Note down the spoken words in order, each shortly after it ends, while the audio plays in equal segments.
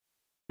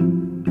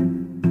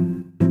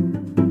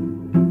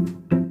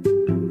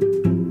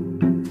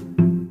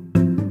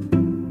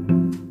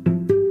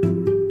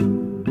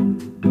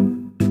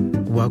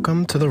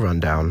Welcome to The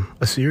Rundown,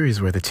 a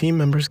series where the team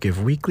members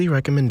give weekly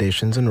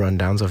recommendations and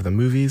rundowns of the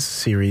movies,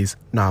 series,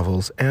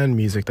 novels, and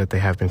music that they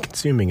have been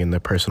consuming in their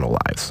personal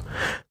lives.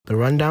 The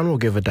Rundown will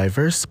give a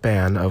diverse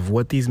span of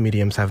what these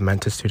mediums have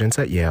meant to students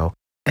at Yale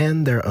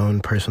and their own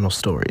personal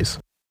stories.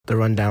 The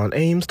Rundown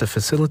aims to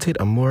facilitate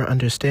a more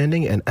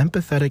understanding and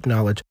empathetic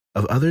knowledge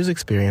of others'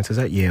 experiences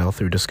at Yale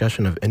through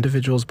discussion of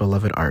individuals'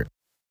 beloved art.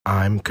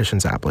 I'm Cushion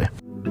Zapley.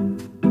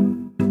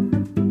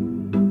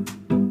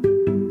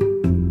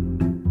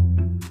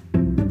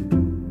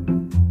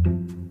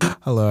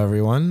 Hello,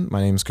 everyone. My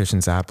name is Christian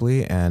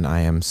Zapley, and I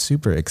am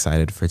super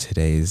excited for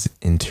today's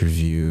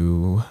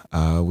interview.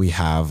 We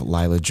have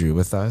Lila Drew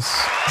with us.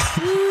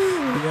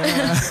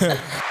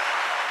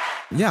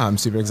 Yeah, I'm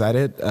super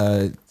excited.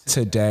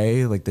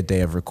 Today, like the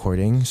day of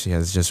recording, she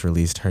has just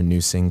released her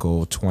new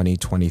single,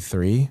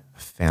 2023.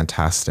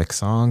 Fantastic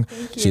song.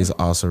 She has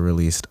also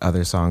released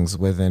other songs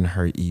within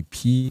her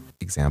EP,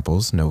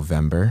 examples,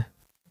 November.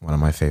 One of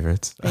my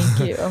favorites.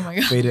 Thank you. Oh my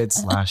God.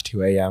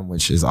 Faded/2 a.m.,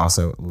 which is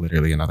also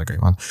literally another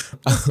great one.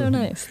 That's so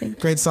nice. Thank you.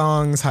 Great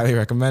songs. Highly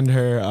recommend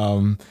her.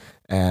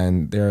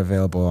 And they're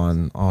available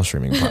on all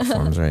streaming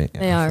platforms, right?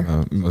 They are.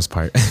 For the most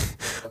part.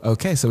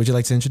 Okay, so would you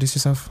like to introduce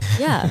yourself?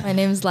 Yeah, my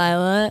name is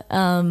Lila.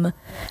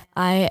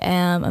 I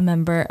am a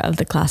member of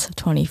the class of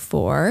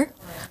 24,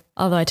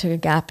 although I took a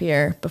gap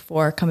year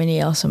before coming to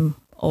Yale, so I'm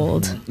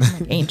old,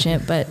 like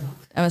ancient, but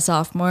I'm a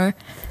sophomore.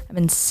 I'm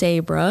in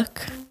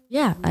Saybrook.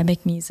 Yeah, I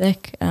make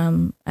music.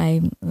 I'm a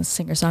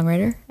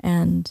singer-songwriter,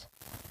 and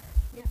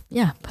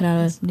yeah, put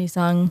out a new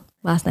song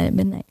last night at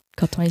midnight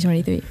called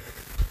 2023.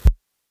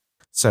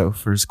 So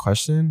first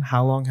question,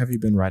 how long have you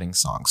been writing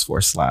songs for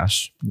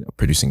 /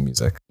 producing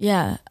music?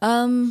 Yeah,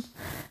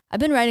 I've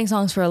been writing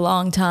songs for a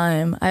long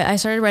time. I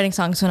started writing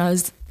songs when I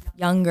was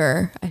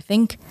younger, I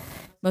think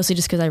mostly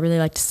just because I really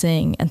like to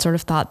sing and sort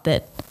of thought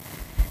that,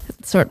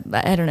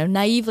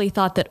 naively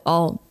thought that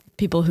all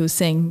people who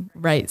sing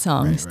write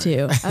songs right.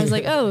 too. I was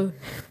like, oh,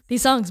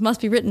 these songs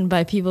must be written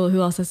by people who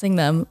also sing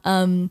them.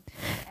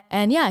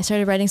 And yeah, I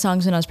started writing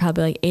songs when I was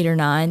probably like 8 or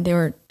 9. They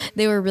were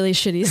really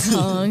shitty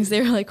songs.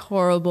 They were like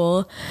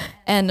horrible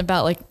and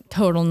about like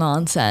total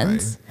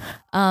nonsense.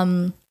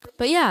 Right.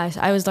 But yeah,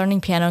 I was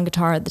learning piano and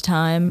guitar at the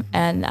time,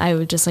 and I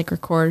would just like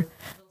record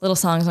little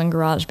songs on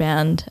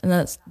GarageBand,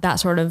 and that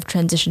sort of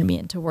transitioned me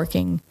into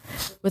working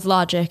with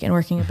Logic and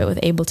working a bit with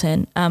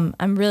Ableton.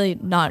 I'm really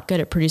not good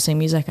at producing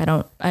music. I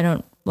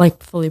don't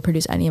like fully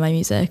produce any of my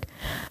music,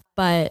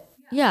 but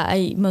yeah,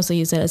 I mostly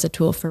use it as a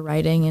tool for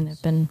writing, and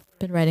I've been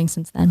writing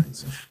since then.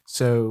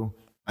 So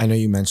I know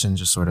you mentioned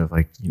just sort of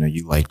like,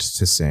 you liked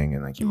to sing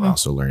and like you were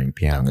also learning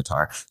piano and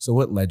guitar. So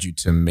what led you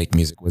to make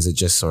music? Was it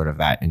just sort of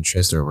that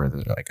interest, or were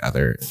there like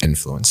other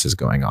influences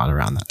going on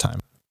around that time?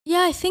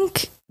 Yeah, I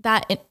think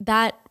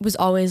that was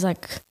always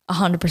like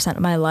 100%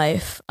 of my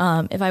life.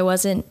 If I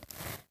wasn't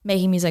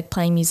making music,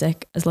 playing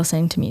music, is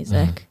listening to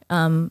music.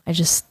 I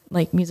just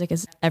like music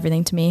is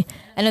everything to me.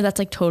 I know that's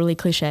like totally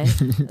cliche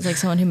as like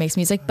someone who makes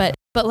music, but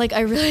like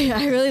I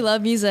really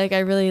love music. I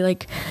really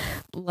like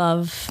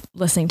love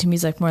listening to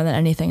music more than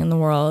anything in the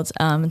world.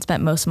 And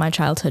spent most of my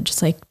childhood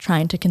just like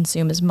trying to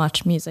consume as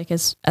much music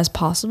as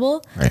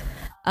possible. Right.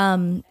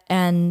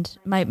 And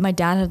my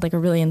dad had like a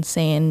really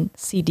insane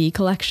CD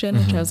collection,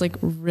 which I was like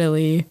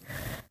really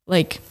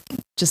like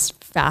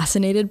just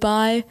fascinated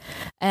by,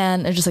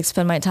 and I just like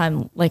spend my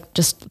time like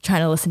just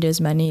trying to listen to as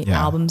many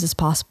albums as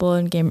possible,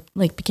 and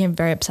became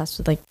very obsessed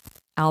with like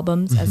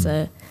albums as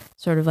a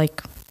sort of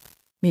like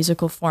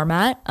musical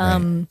format,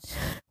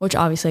 which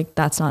obviously like,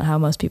 that's not how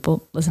most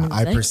people listen to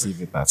music. I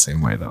perceive it that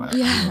same way though.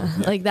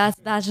 Like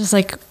that's just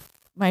like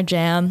my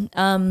jam.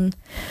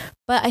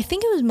 But I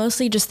think it was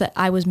mostly just that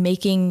I was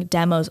making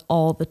demos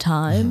all the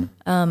time.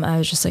 I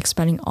was just like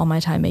spending all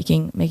my time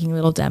making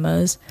little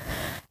demos,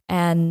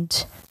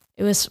 and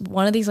it was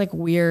one of these like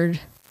weird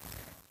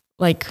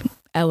like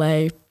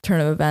LA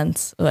turn of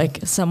events. Like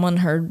someone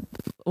heard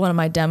one of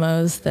my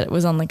demos that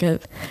was on like a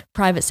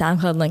private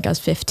SoundCloud link. I was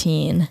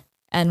 15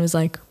 and was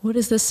like, what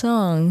is this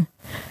song?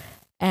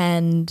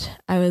 And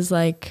I was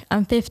like,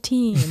 I'm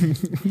 15.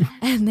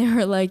 And they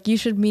were like, you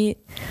should meet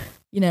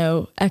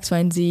X, Y,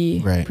 and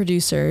Z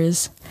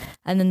producers.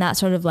 And then that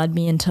sort of led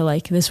me into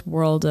like this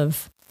world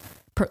of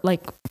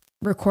like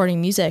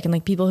recording music, and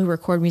like people who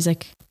record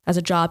music as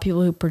a job,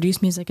 people who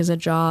produce music as a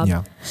job.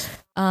 Yeah.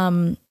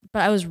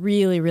 But I was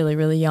really, really,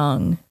 really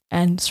young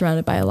and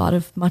surrounded by a lot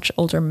of much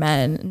older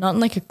men, not in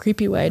like a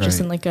creepy way,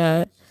 just in like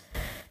it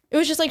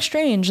was just like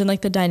strange, and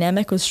like the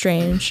dynamic was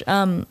strange.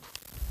 So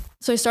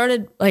I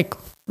started like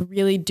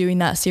really doing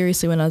that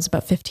seriously when I was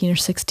about 15 or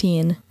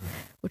 16,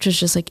 which was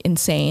just like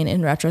insane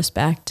in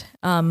retrospect.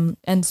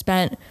 And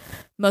spent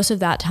most of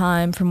that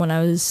time from when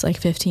I was like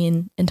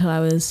 15 until I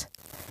was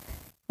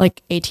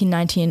like 18,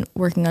 19,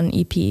 working on an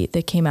EP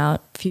that came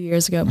out a few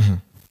years ago.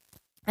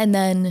 And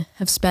then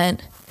have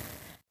spent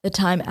the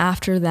time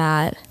after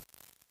that,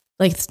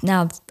 like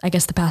now, I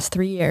guess the past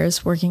 3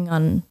 years, working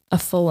on a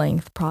full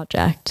length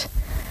project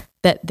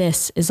that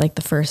this is like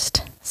the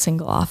first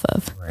single off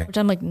of, Right. which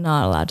I'm like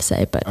not allowed to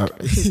say, but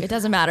it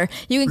doesn't matter.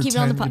 You can keep it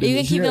on the Pretend you you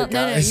can didn't keep it hear on, it,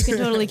 no, guys. you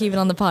can totally keep it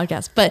on the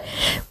podcast. But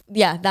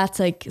yeah, that's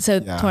like, so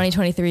Yeah.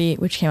 2023,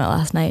 which came out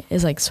last night,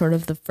 is like sort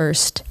of the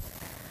first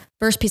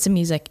piece of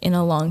music in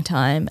a long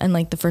time, and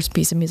like the first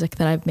piece of music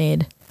that I've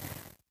made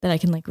that I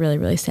can like really,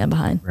 really stand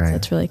behind. Right. So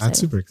it's really exciting. That's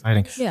super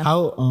exciting. Yeah.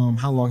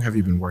 How long have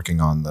you been working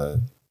on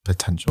the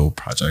potential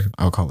project?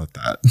 I'll call it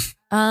that.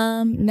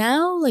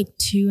 Now like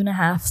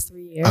 2.5,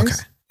 3 years. Okay.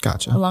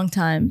 Gotcha. A long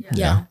time.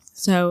 Yeah.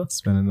 So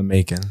It's been in the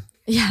making.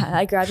 yeah,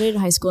 I graduated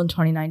high school in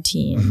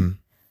 2019.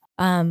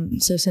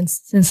 So since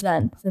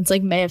then, since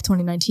like May of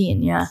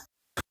 2019. Yeah.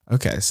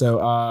 Okay.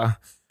 So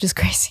Just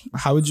crazy.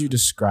 how would you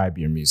describe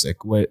your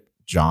music? What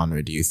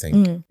genre do you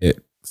think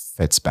it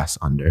fits best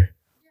under?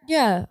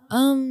 Yeah.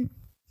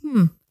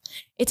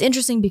 It's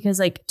interesting because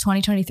like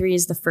 2023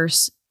 is the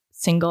first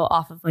single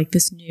off of like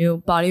this new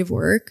body of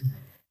work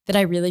that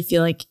I really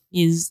feel like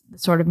is the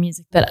sort of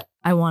music that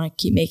I want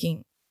to keep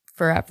making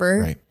forever.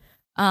 Right.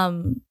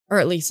 Or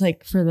at least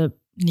like for the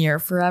near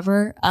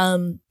forever.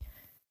 And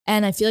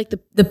I feel like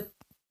the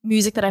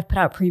music that I've put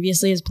out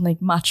previously has been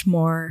like much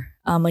more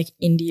like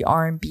indie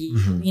R&B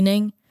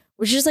leaning,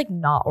 which is like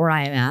not where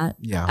I am at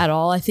Yeah. at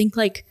all. I think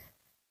like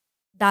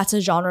that's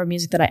a genre of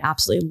music that I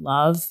absolutely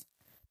love,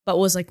 but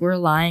was like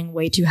relying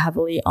way too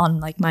heavily on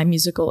like my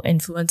musical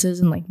influences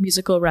and like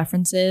musical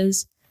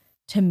references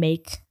to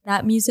make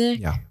that music.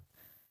 Yeah.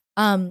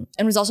 And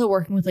was also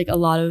working with like a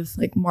lot of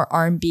like more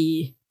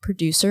R&B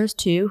producers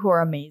too, who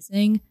are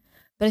amazing.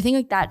 But I think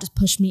like that just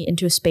pushed me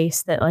into a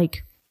space that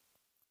like,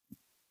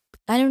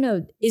 I don't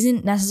know,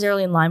 isn't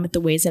necessarily in line with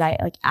the ways that I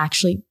like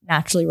actually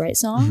naturally write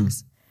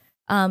songs.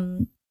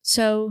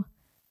 So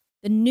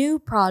the new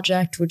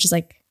project, which is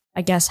like,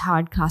 I guess how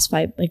I'd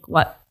classify like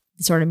what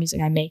the sort of music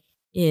I make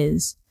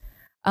is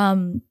I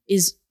mean,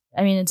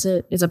 it's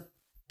a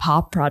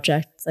pop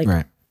project. It's like,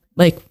 Right.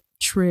 like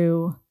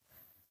true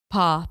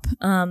pop.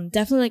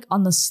 Definitely like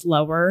on the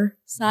slower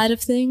side of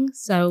things.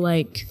 So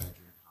like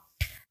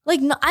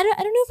no, I don't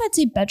know if I'd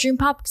say bedroom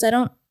pop, because I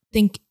don't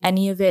think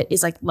any of it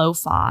is like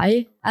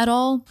lo-fi at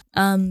all.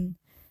 I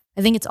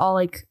think it's all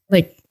like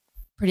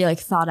pretty like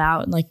thought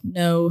out and like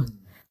no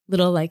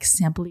little like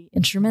sampley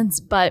instruments.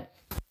 But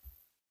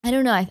I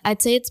don't know.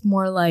 I'd say it's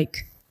more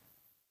like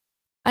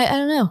I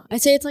don't know.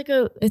 I'd say it's like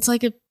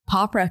a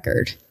pop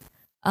record,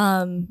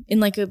 in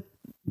like a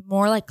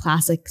more like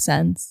classic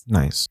sense,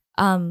 Nice.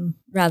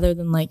 rather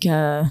than like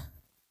a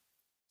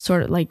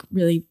sort of like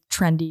really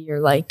trendy or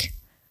like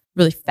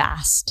really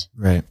fast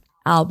Right.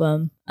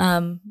 album.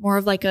 More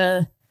of like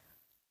a,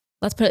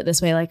 let's put it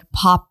this way, like a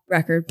pop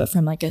record, but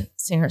from like a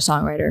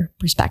singer-songwriter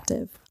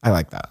perspective. I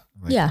like that.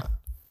 I like Yeah.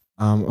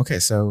 that. Okay.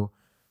 So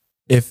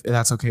if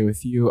that's okay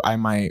with you, I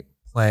might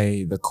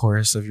play the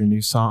chorus of your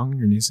new song,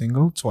 your new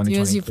single, 2023.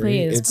 Do as you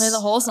please. Play the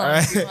whole song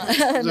if you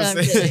want. No, I'm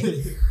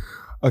kidding.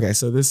 Okay,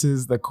 so this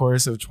is the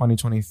chorus of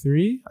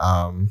 2023.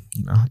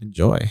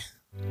 Enjoy.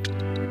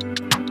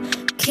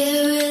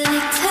 Can't really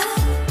tell,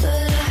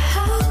 but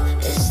how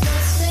is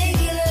that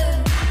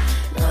singular?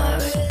 Not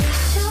really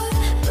sure,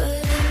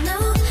 but I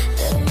know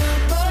that my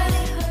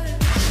body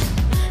hurts.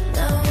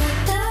 Now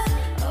with that,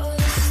 all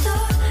the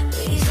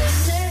stories are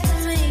said to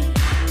me,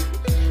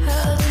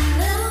 how did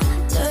now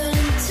turn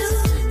into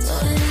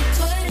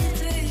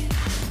 2023?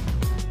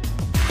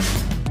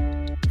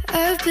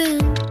 I've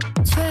been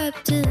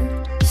trapped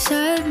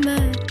inside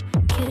my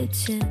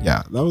kitchen.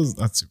 Yeah,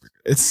 that's super good.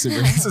 It's super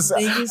good. It's just-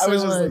 Thank you so I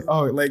was just much.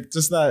 like, like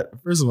just that,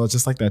 first of all,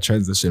 just like that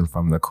transition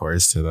from the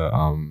chorus to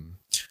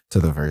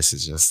the verse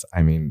is just,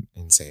 I mean,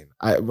 insane.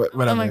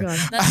 Whatever. Oh my God.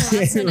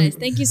 That's so nice.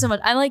 Thank you so much.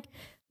 I like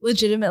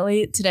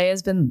legitimately today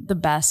has been the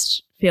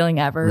best feeling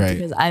ever, Right.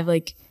 because I've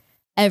like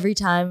every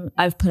time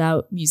I've put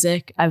out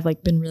music, I've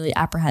like been really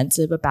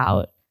apprehensive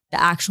about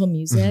the actual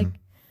music.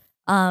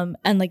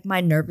 And like my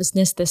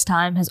nervousness this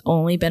time has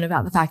only been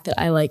about the fact that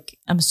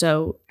I'm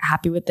so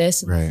happy with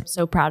this and Right. I'm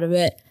so proud of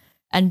it,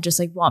 and just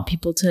like want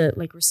people to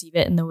like receive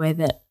it in the way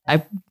that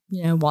I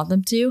want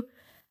them to.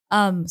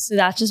 So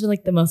that's just been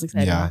like the most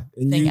exciting Yeah,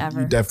 and thing you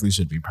ever. definitely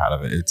should be proud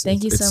of it.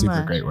 Thank you it's so super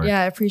much. great work. Yeah,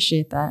 I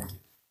appreciate that.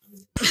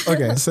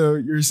 Okay, so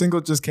your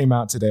single just came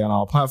out today on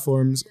all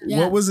platforms. Yeah.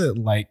 What was it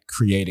like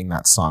creating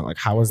that song? Like,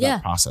 how was Yeah.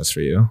 that process for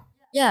you?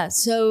 Yeah,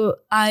 so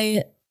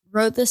I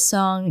wrote this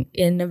song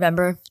in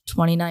November of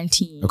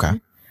 2019. Okay.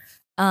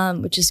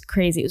 Which is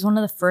crazy. It was one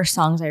of the first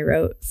songs I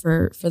wrote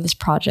for this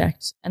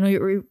project, and we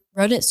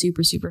wrote it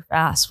super, super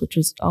fast, which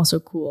was also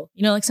cool.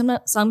 Like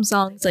some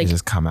songs They like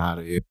just come out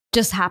of you.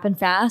 just happen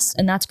fast,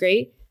 and that's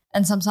great.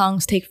 And some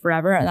songs take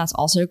forever, and that's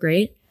also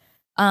great.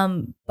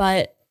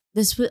 But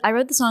I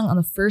wrote the song on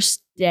the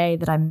first day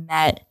that I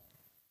met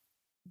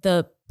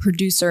the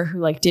producer who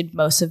like did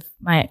most of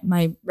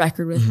my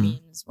record with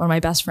me. He's one of my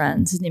best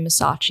friends. His name is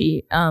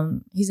Sachi.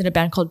 He's in a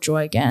band called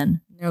Joy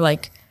Again. They're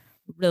like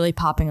really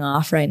popping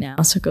off right now,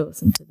 so go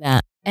listen to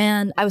that.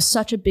 And I was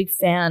such a big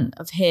fan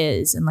of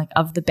his and like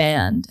of the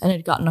band, and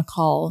had gotten a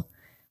call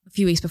a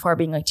few weeks before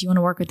being like, do you want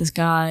to work with this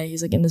guy?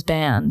 He's like in this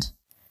band.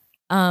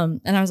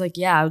 And I was like,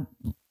 yeah, I would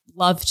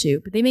love to.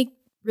 But they make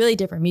really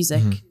different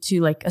music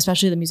to like,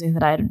 especially the music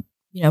that I had,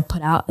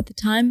 put out at the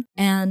time.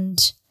 And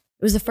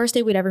it was the first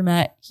day we'd ever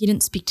met. He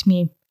didn't speak to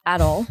me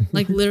at all,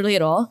 like literally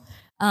at all.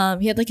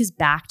 He had like his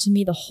back to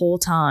me the whole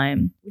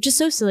time, which is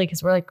so silly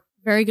because we're like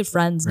very good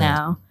friends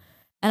now.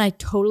 And I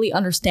totally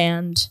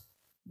understand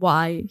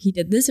why he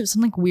did this. It was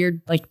some like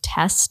weird like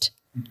test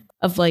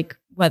of like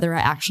whether I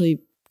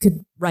actually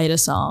could write a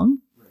song,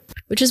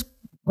 which is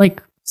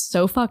like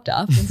so fucked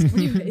up in so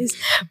many ways.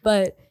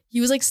 But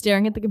he was like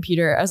staring at the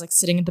computer. I was like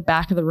sitting at the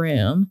back of the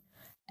room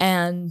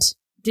and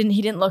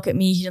he didn't look at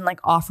me. He didn't like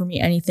offer me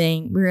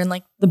anything. We were in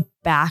like the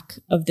back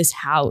of this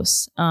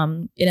house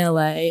in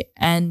LA.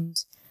 And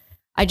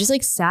I just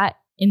like sat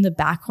in the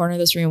back corner of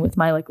this room with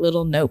my like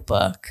little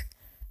notebook.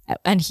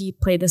 And he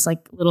played this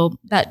like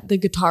the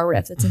guitar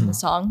riff that's in the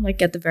song,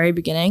 like at the very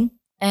beginning.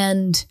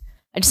 And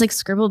I just like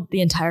scribbled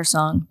the entire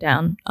song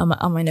down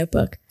on my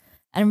notebook.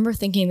 I remember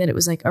thinking that it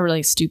was like a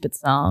really stupid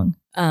song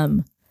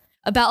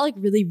about like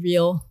really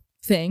real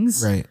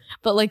things,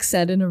 but like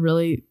said in a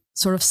really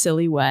sort of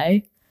silly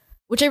way,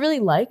 which I really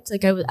liked.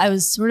 Like I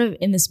was sort of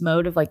in this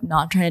mode of like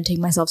not trying to take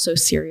myself so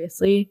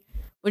seriously,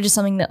 which is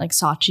something that like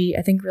Sachi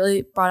I think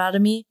really brought out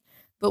of me.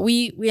 But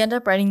we ended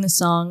up writing the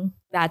song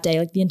that day,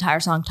 like the entire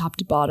song top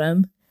to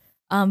bottom,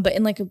 but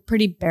in like a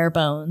pretty bare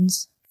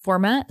bones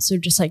format. So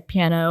just like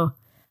piano,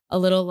 a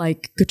little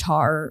like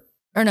guitar,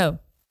 or no,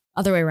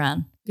 other way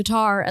around,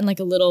 guitar and like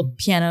a little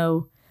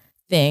piano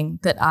thing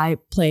that I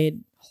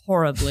played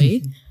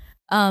horribly.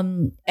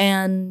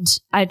 And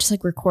I just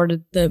like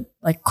recorded the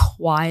like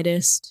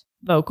quietest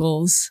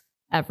vocals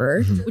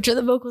ever, which are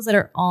the vocals that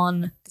are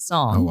on the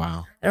song. Oh,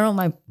 wow. I don't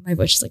know, my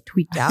voice is like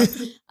tweaked out.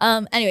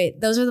 Anyway,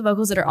 those are the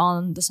vocals that are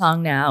on the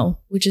song now,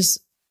 which is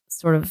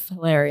sort of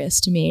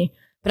hilarious to me.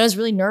 But I was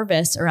really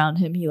nervous around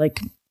him. He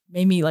like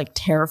made me like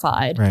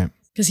terrified.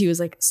 Because he was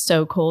like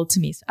so cold to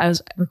me. So I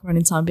was recording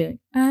the song being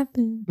like, I've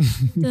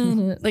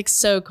been like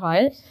so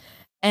quiet.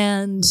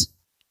 And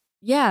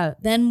yeah,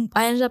 then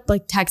I ended up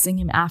like texting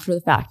him after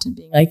the fact and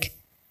being like,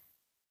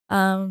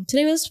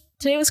 today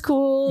was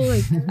cool.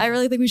 Like, I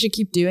really think we should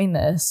keep doing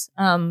this.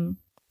 And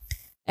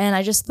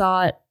I just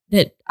thought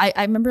that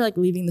I remember like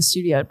leaving the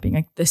studio and being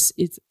like, this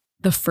is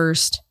the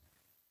first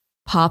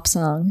pop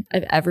song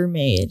I've ever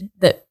made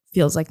that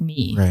feels like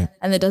me.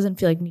 And that doesn't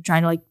feel like me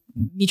trying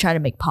to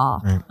make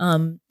pop.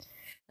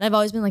 And I've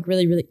always been like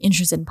really, really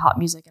interested in pop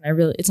music,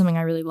 and it's something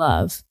I really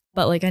love.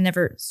 But like I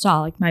never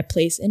saw like my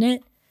place in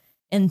it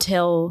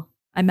until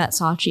I met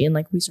Sachi and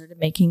like we started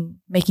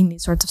making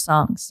these sorts of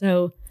songs.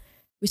 So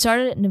we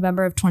started it in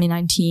November of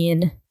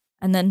 2019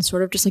 and then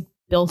sort of just like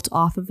built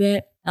off of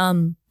it.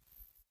 I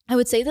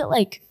would say that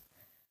like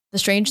the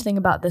strange thing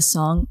about this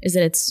song is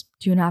that it's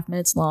 2.5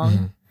 minutes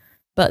long,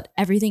 but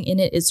everything in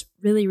it is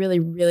really, really,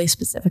 really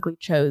specifically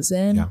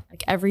chosen.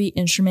 Like every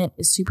instrument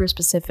is super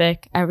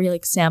specific. Every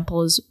like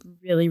sample is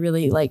really,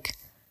 really like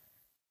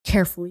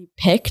carefully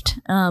picked.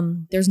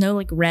 There's no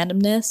like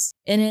randomness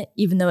in it,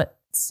 even though it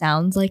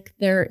sounds like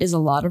there is a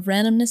lot of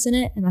randomness in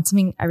it. And that's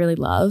something I really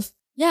love.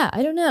 Yeah,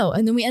 I don't know.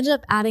 And then we ended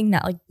up adding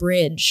that like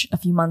bridge a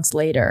few months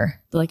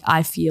later, the like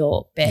I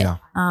Feel bit.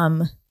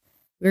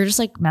 We were just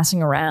like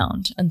messing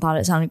around and thought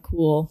it sounded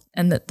cool.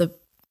 And that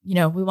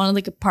we wanted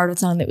like a part of the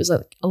song that was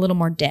like a little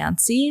more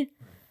dancey.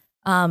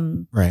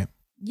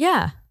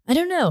 Yeah, I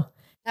don't know.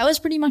 That was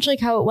pretty much like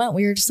how it went.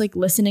 We were just like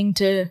listening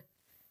to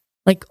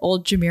like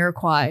old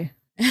Jamiroquai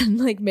and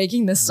like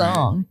making this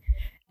song.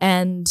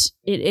 And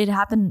it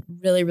happened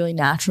really, really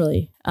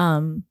naturally,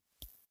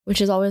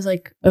 which is always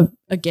like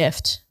a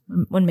gift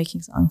when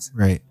making songs.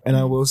 And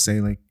I will say,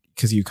 like,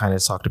 because you kind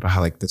of talked about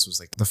how like this was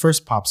like the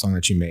first pop song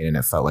that you made and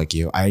it felt like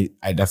you. I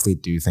definitely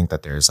do think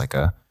that there's like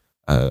a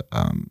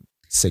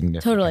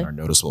significant or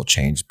noticeable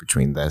change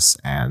between this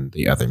and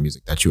the other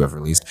music that you have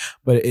released.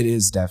 But it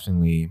is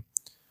definitely,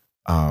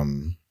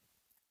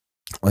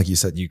 like you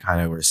said, you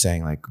kind of were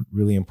saying like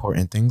really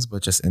important things,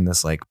 but just in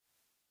this like,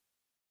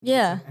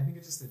 yeah. I think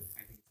it's just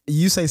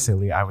you say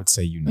silly, I would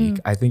say unique.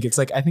 I think it's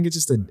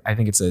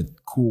a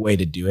cool way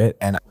to do it.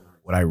 And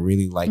what I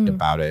really liked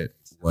about it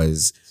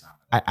was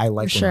I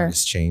like when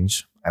artists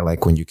change. I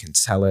like when you can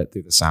tell it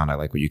through the sound. I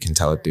like when you can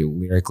tell it through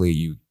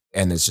lyrically.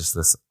 And it's just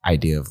this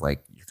idea of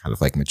like you're kind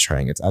of like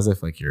maturing. It's as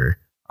if like you're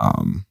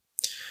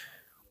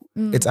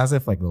it's as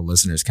if like the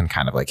listeners can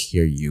kind of like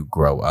hear you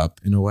grow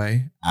up in a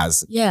way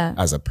as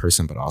a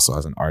person, but also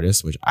as an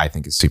artist, which I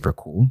think is super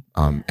cool.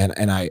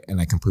 And I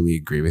completely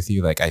agree with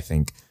you. Like I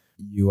think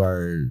you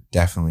are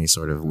definitely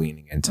sort of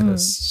leaning into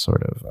this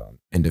sort of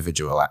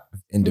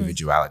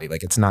individuality.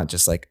 Like it's not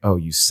just like, oh,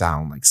 you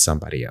sound like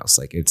somebody else.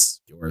 Like it's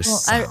yours.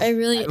 Well, I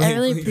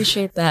really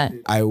appreciate that.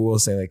 I will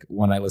say, like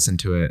when I listened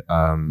to it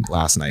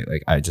last night,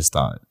 like I just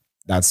thought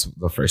that's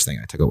the first thing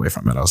I took away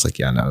from it. I was like,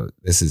 yeah, no,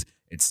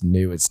 it's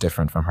new, it's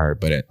different from her,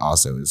 but it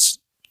also is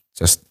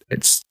just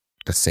it's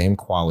the same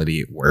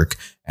quality at work.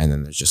 And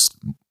then there's just,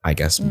 I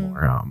guess,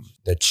 more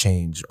the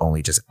change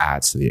only just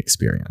adds to the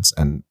experience.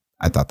 And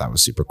I thought that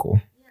was super cool.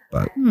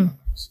 But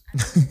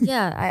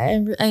yeah,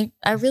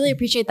 I really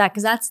appreciate that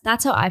because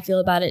that's how I feel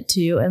about it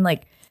too. And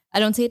like I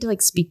don't say it to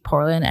like speak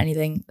poorly on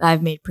anything that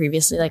I've made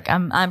previously. Like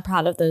I'm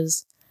proud of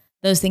those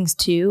things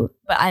too,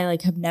 but I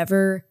like have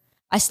never,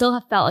 I still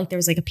have felt like there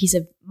was like a piece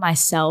of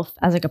myself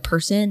as like a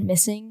person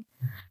missing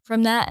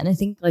from that. And I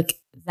think like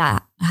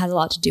that has a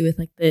lot to do with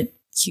like the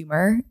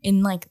humor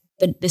in like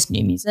this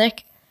new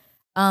music.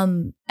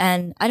 And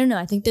I don't know,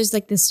 I think there's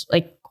like this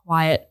like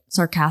quiet,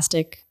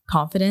 sarcastic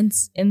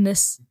confidence in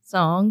this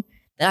song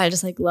that I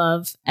just like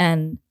love,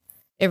 and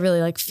it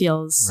really like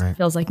feels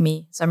like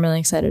me. So I'm really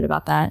excited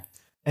about that.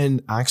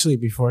 And actually,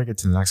 before I get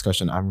to the next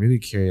question, I'm really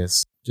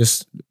curious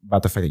just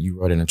about the fact that you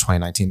wrote it in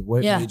 2019.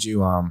 What made you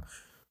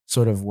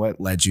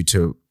what led you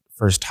to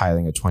first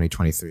titling it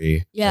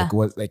 2023? Yeah. Like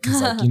what, like,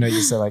 cause like, you know,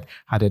 you said like,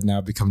 how did it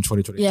now become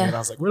 2023? Yeah. And I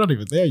was like, we're not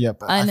even there yet,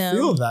 but I I know.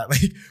 feel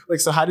that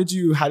so how did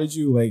you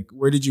like,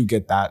 where did you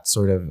get that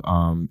sort of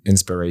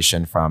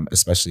inspiration from,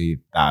 especially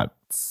that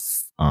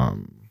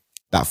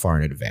far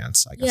in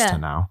advance, I guess, to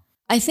now?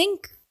 I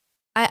think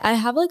I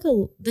have like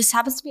this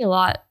happens to me a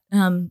lot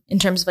in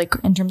terms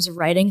of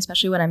writing,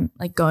 especially when I'm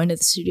like going to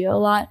the studio a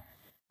lot.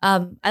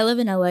 I live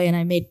in LA and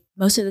I made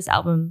most of this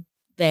album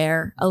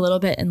there, a little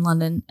bit in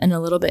London and a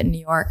little bit in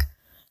New York.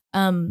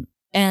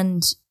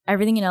 And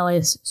everything in LA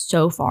is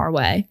so far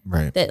away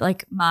that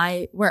like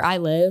where I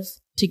live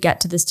to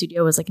get to the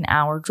studio was like an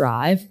hour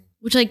drive,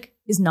 which like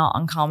is not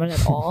uncommon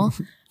at all,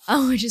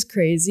 which is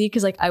crazy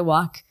because like I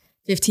walk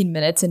 15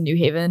 minutes in New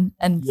Haven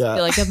and feel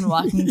like I've been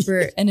walking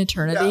for an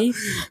eternity.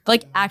 But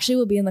like actually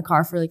we'll be in the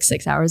car for like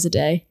 6 hours a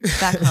day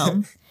back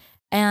home.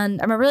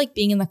 And I remember like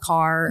being in the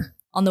car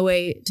on the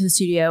way to the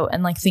studio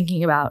and like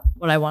thinking about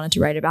what I wanted to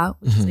write about,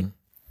 which is like,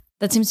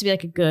 that seems to be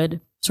like a good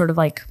sort of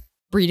like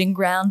breeding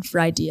ground for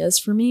ideas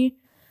for me.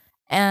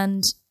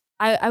 And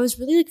I was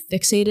really like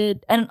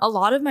fixated, and a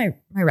lot of my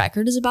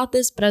record is about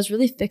this, but I was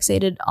really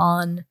fixated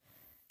on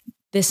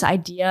this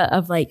idea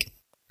of like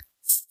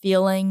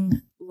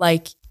feeling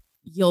like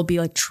you'll be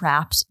like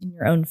trapped in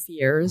your own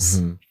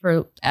fears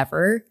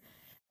forever.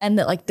 And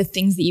that like the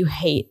things that you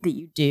hate that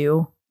you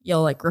do,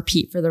 you'll like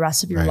repeat for the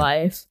rest of your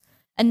life.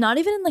 And not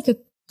even in like a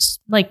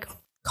like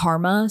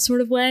karma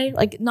sort of way,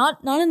 like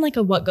not in like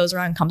a what goes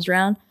around comes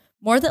around,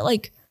 more that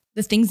like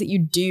the things that you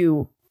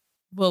do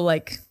will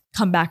like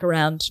come back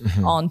around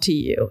onto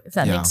you, if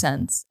that makes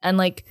sense. And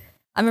like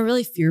I'm a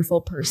really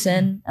fearful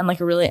person and like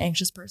a really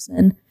anxious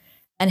person,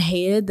 and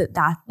hated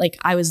that like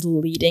I was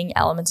leading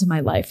elements of my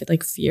life with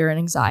like fear and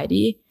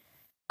anxiety,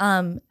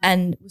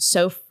 and was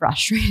so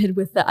frustrated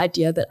with the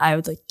idea that I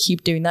would like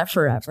keep doing that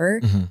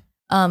forever,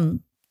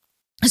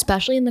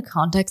 especially in the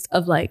context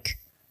of like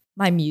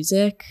my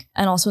music,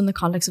 and also in the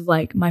context of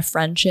like my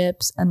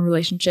friendships and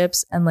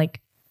relationships. And like,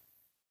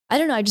 I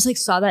don't know, I just like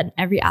saw that in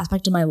every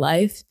aspect of my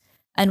life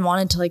and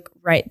wanted to like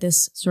write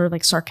this sort of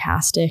like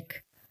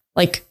sarcastic,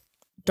 like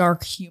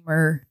dark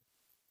humor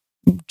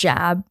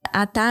jab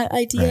at that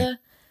idea.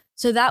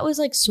 So that was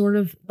like sort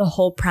of the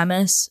whole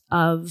premise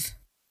of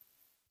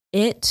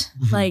it.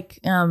 Like,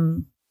 I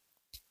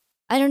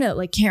don't know,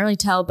 like can't really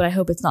tell, but I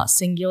hope it's not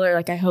singular.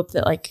 Like I hope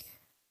that like,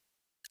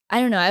 I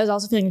don't know. I was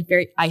also feeling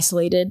very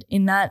isolated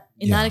in that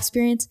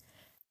experience.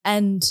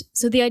 And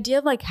so the idea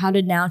of like how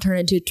did now turn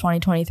into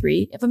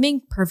 2023, if I'm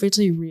being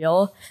perfectly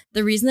real,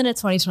 the reason that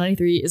it's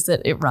 2023 is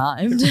that it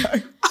rhymed.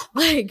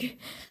 Like,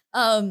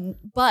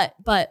 but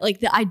like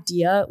the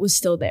idea was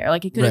still there.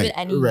 Like it could have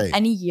been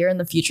any year in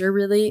the future,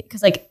 really.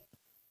 Cause like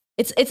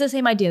it's the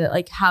same idea that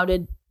like how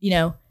did, you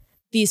know,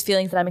 these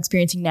feelings that I'm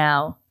experiencing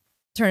now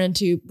turn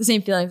into the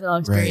same feelings that I'll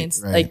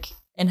experience like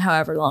in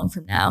however long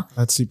from now.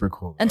 That's super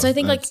cool. And so I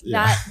think like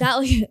that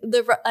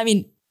like I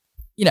mean,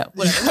 you know,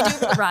 whatever we do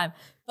for the rhyme,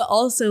 but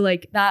also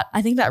like that,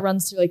 I think that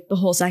runs through like the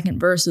whole second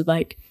verse of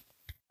like,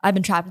 I've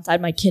been trapped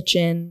inside my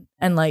kitchen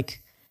and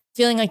like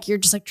feeling like you're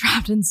just like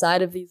trapped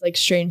inside of these like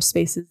strange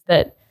spaces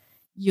that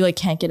you like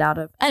can't get out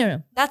of. I don't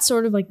know. That's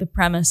sort of like the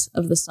premise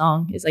of the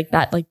song, is like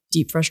that like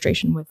deep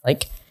frustration with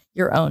like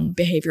your own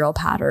behavioral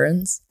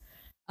patterns.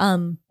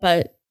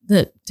 But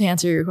to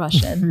answer your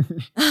question,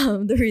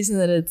 the reason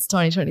that it's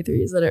 2023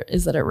 is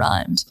that it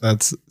rhymed.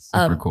 That's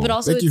super cool. But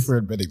also thank you for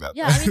admitting that.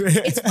 Yeah, I mean,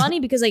 it's funny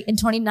because like in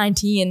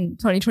 2019,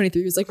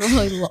 2023 was like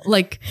really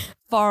like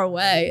far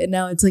away, and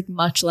now it's like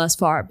much less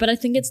far. But I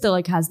think it still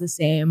like has the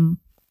same,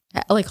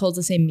 like holds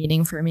the same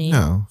meaning for me.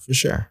 No, for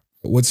sure.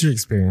 What's your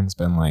experience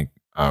been like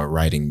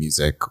writing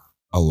music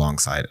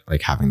alongside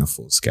like having the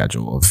full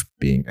schedule of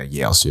being a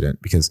Yale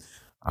student? Because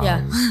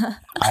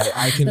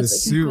I can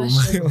assume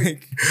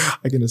like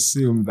I can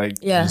assume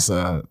like there's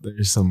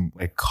some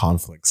like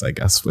conflicts, I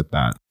guess, with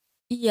that.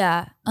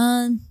 Yeah.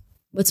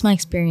 What's my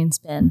experience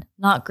been?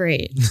 Not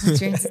great. My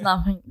experience has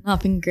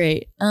not been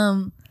great.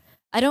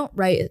 I don't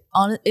write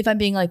on, if I'm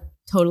being like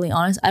totally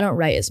honest, I don't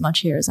write as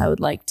much here as I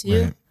would like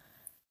to.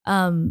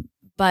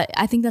 But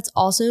I think that's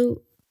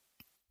also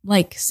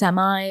like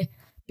semi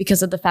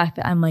because of the fact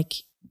that I'm like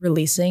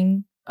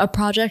releasing a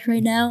project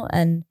right now,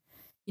 and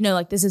you know,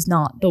 like this is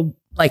not the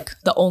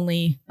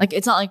only, like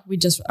it's not like we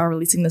just are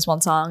releasing this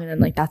one song and then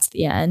like that's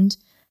the end.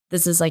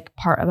 This is like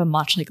part of a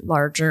much like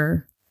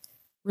larger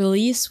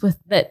release with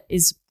that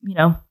is, you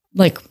know,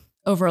 like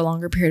over a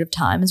longer period of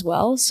time as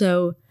well.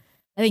 So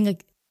I think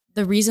like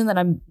the reason that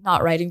I'm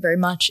not writing very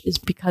much is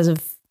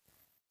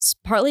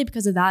partly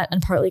because of that,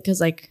 and partly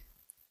because like,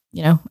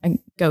 you know, I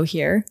go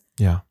here.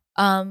 Yeah.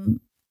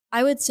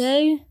 I would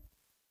say,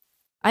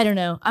 I don't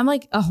know. I'm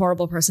like a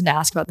horrible person to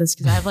ask about this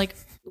because I have like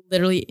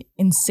literally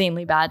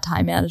insanely bad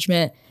time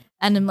management,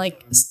 and I'm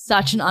like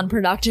such an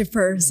unproductive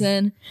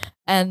person.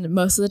 And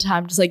most of the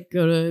time just like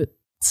go to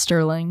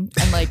Sterling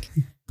and like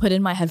put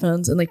in my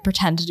headphones and like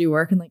pretend to do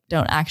work and like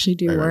don't actually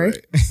do work.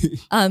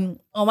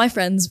 All my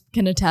friends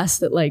can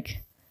attest that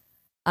like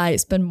I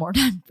spend more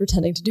time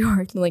pretending to do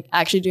work than like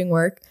actually doing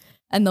work.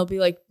 And they'll be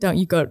like, don't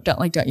you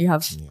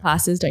have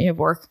classes? Don't you have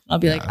work? I'll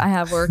be like, I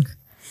have work.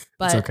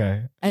 But It's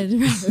okay. I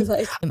remember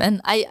like,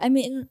 and I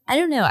mean, I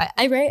don't know.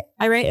 I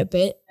write a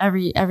bit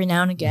every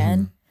now and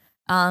again.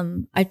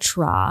 I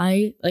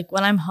try, like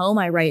when I'm home,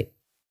 I write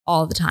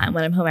all the time.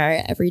 When I'm home, I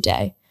write every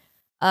day.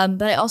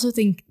 But I also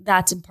think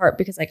that's in part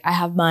because like I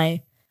have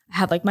my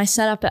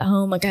setup at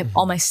home. Like I have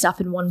all my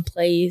stuff in one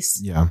place.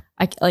 Yeah.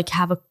 I like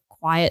have a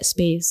quiet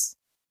space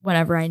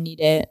whenever I need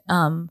it.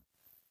 And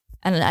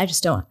I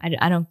just don't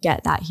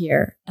get that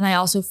here. And I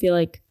also feel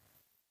like,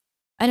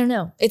 I don't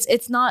know,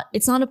 it's not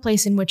a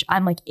place in which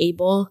I'm like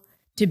able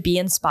to be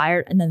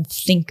inspired and then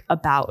think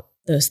about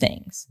those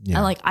things. Yeah.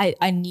 And like,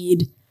 I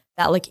need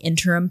that like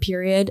interim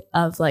period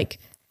of like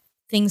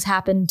things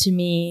happen to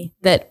me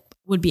that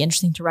would be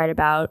interesting to write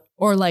about,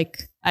 or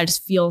like I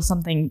just feel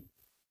something,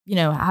 you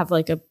know, have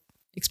like a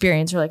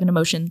experience or like an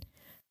emotion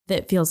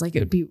that feels like it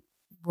would be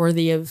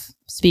worthy of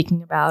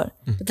speaking about.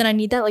 But then I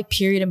need that like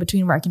period in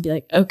between where I can be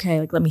like, okay,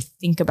 like let me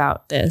think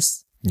about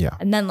this. Yeah.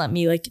 And then let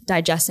me like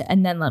digest it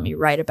and then let me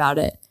write about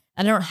it.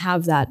 And I don't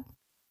have that.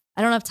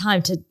 I don't have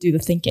time to do the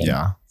thinking.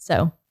 Yeah.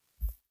 So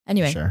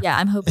anyway, Sure. yeah,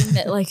 I'm hoping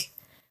that like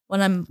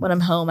when I'm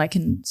home, I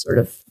can sort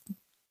of,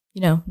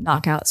 you know,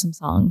 knock out some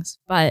songs.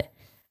 But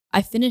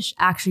I finished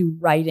actually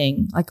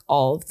writing like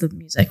all of the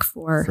music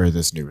for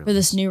this new release.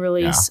 this new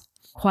release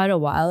quite a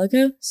while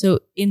ago. So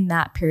in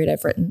that period,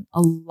 I've written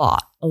a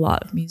lot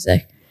of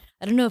music.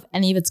 I don't know if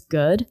any of it's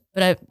good,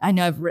 but I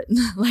know I've written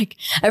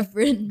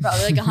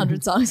probably like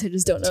 100 songs. I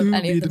just don't know if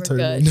any of them are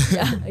good.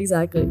 Yeah,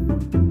 exactly.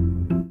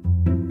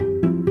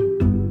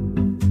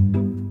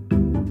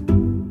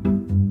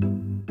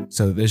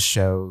 So this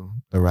show,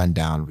 The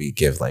Rundown, we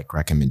give like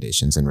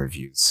recommendations and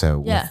reviews.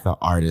 So Yeah. with the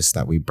artists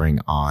that we bring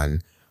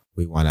on,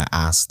 we want to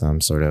ask them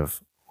sort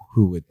of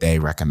who would they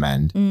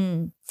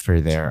recommend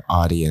for their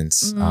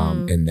audience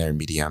in their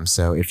medium.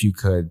 So if you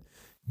could,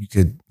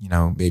 you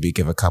know, maybe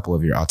give a couple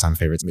of your all-time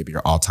favorites, maybe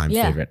your all-time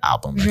favorite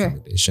album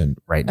recommendation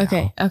right now.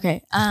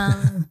 Okay.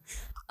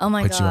 Oh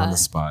my God. Put you on the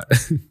spot.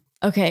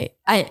 Okay.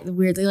 I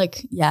weirdly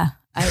like, yeah.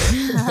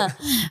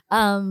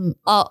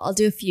 I'll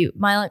do a few.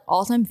 My like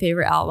all-time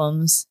favorite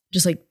albums,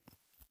 just like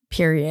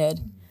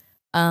period,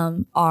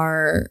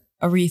 are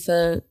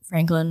Aretha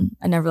Franklin,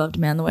 I Never Loved a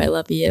Man the Way I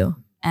Love You,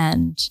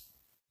 and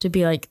to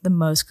be like the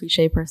most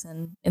cliche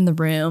person in the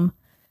room,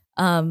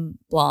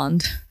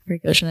 Blonde,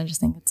 Frank Ocean. I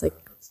just think it's like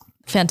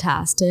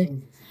fantastic.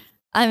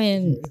 I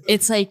mean,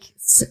 it's like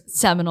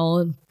seminal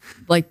and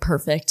like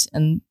perfect,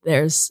 and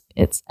it's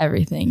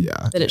everything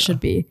that it should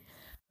be.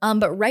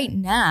 But right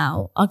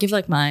now, can I give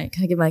like my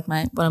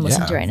what I'm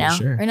listening to right now?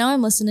 Sure. Right now,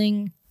 I'm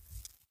listening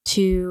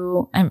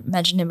to, I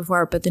mentioned him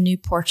before, but the new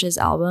Porches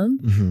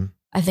album,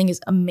 I think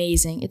is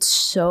amazing. It's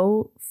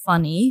so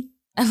funny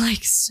and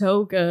like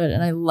so good,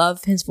 and I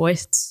love his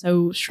voice. It's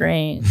so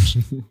strange,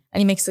 and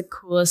he makes the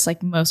coolest,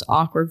 like most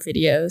awkward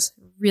videos.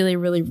 Really,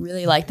 really,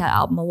 really like that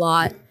album a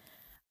lot.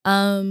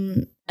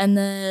 And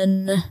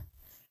then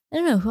I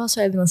don't know who else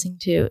have I been listening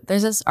to.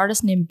 There's this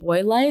artist named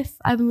Boy Life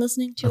I've been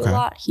listening to a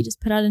lot. He just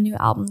put out a new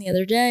album the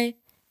other day.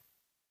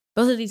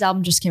 Both of these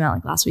albums just came out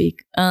like last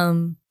week.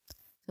 I'm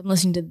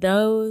listening to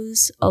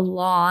those a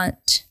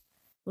lot.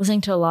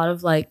 Listening to a lot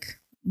of like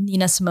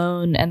Nina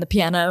Simone and the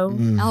Piano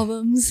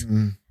albums.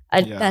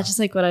 That's just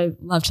like what I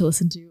love to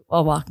listen to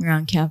while walking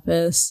around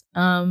campus.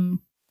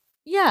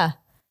 Yeah,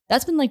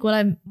 that's been like what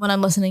I'm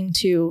listening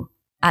to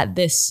at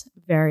this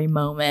very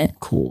moment.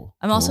 Cool.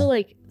 I'm also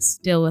like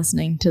still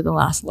listening to the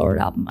Last Lord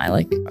album. I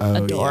like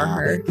adore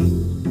her.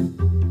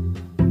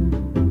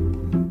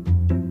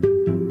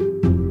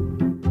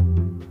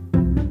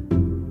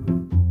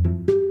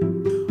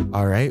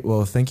 All right.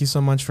 Well, thank you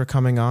so much for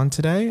coming on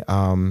today.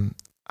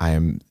 I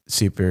am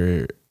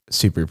super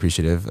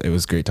appreciative. It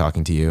was great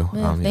talking to you.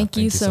 Thank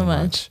you so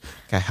much.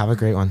 Okay, have a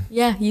great one.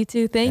 Yeah, you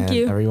too. Thank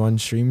you. Everyone,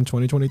 stream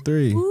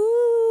 2023.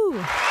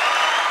 Woo!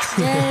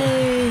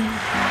 Yay!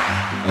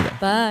 Okay.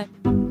 Bye.